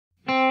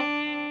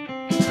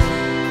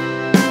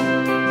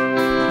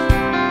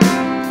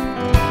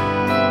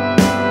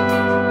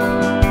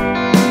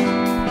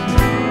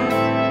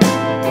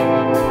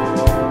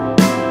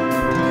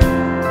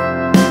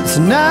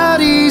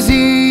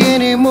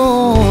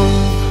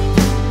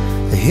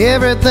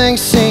Everything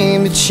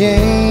seemed to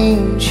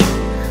change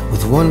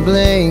with one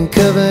blink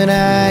of an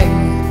eye.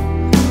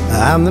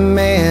 I'm the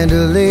man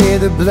to lay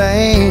the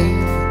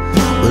blame.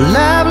 Well,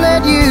 I've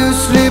let you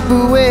slip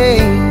away,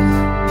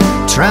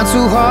 trying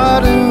so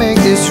hard to make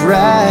this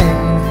right.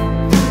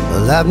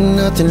 Well, I've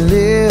nothing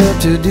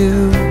left to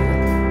do,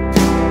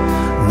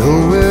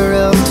 nowhere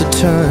else to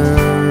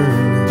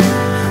turn.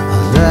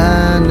 All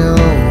I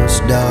know is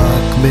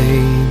dark,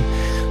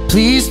 babe.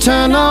 Please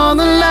turn on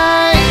the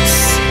lights,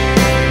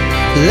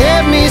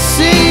 let me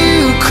see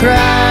you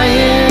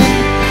crying.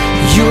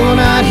 You're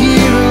not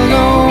here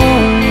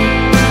alone,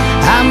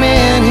 I'm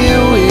in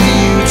here with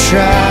you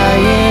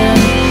trying.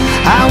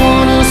 I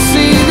wanna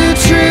see the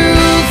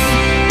truth,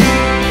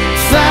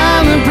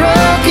 find the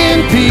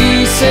broken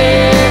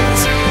pieces.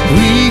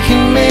 We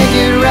can make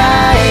it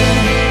right,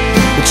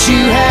 but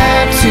you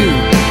have to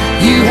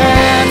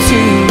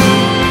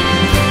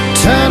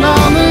turn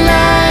on the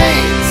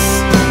lights.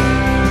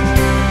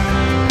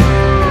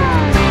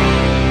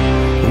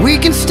 We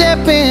can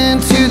step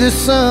into the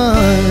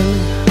sun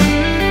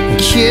and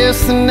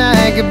kiss the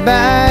night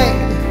goodbye.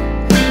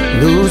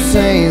 Those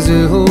things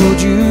that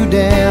hold you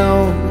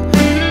down,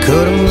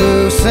 cut them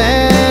loose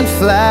and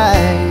fly.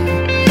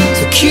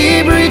 So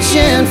keep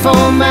reaching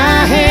for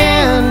my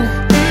hand.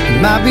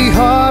 It might be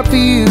hard for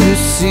you to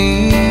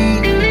see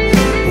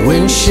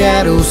when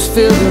shadows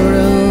fill the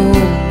room.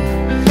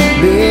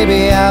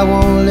 Baby, I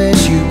won't let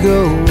you go.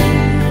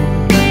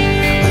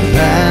 Well,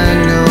 I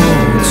know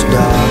it's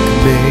dark,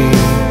 babe.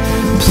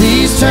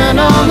 Please turn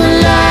on the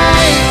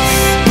lights,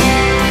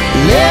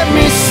 let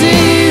me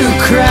see you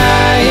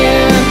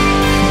crying.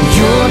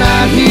 You're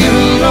not here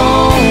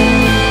alone,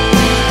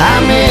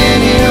 I'm in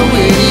here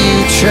with you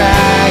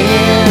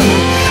trying.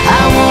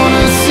 I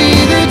wanna see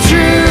the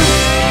truth,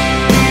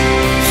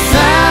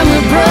 find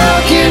the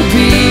broken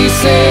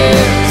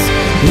pieces.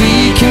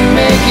 We can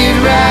make it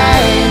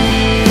right,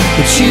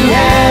 but you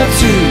have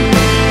to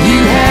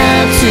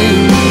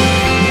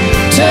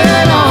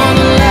turn on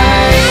the lights.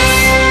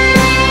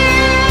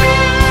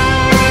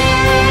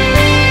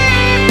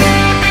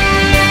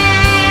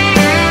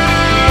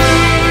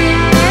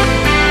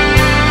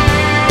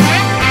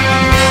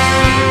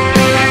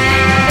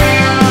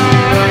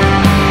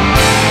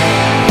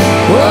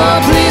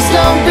 Oh, please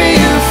don't be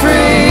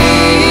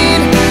afraid,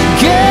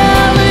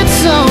 girl,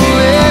 it's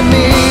only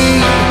me.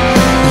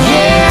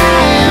 Yeah,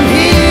 I am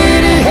here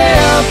to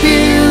help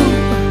you.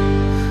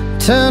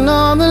 Turn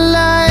on the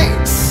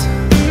lights,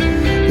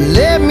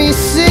 let me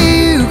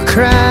see you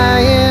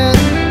crying.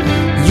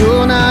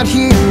 You're not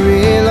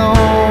here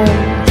alone,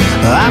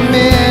 I'm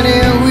in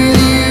here with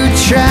you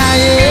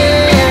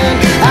trying.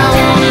 I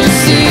wanna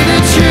see the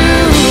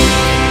truth,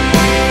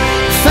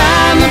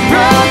 find the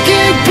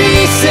broken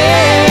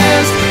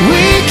pieces.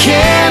 We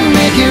can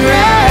make it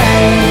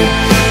right,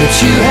 but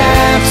you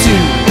have to